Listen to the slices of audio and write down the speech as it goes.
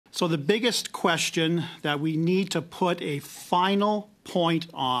So the biggest question that we need to put a final point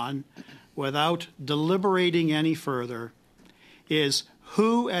on without deliberating any further is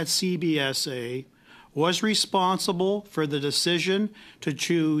who at CBSA was responsible for the decision to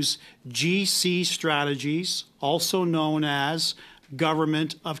choose GC strategies, also known as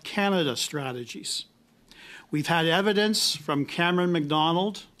Government of Canada strategies. We've had evidence from Cameron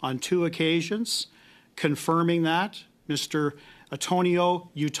MacDonald on 2 occasions confirming that, Mr. Antonio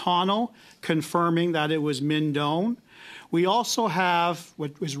Utano confirming that it was Mindone. We also have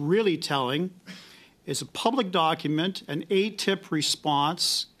what was really telling is a public document, an ATIP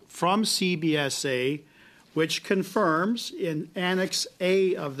response from CBSA, which confirms in Annex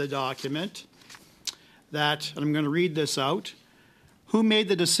A of the document that, and I'm going to read this out, who made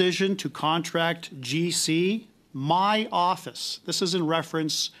the decision to contract GC? My office. This is in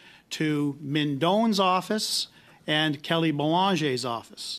reference to Mindone's office and Kelly Belanger's office.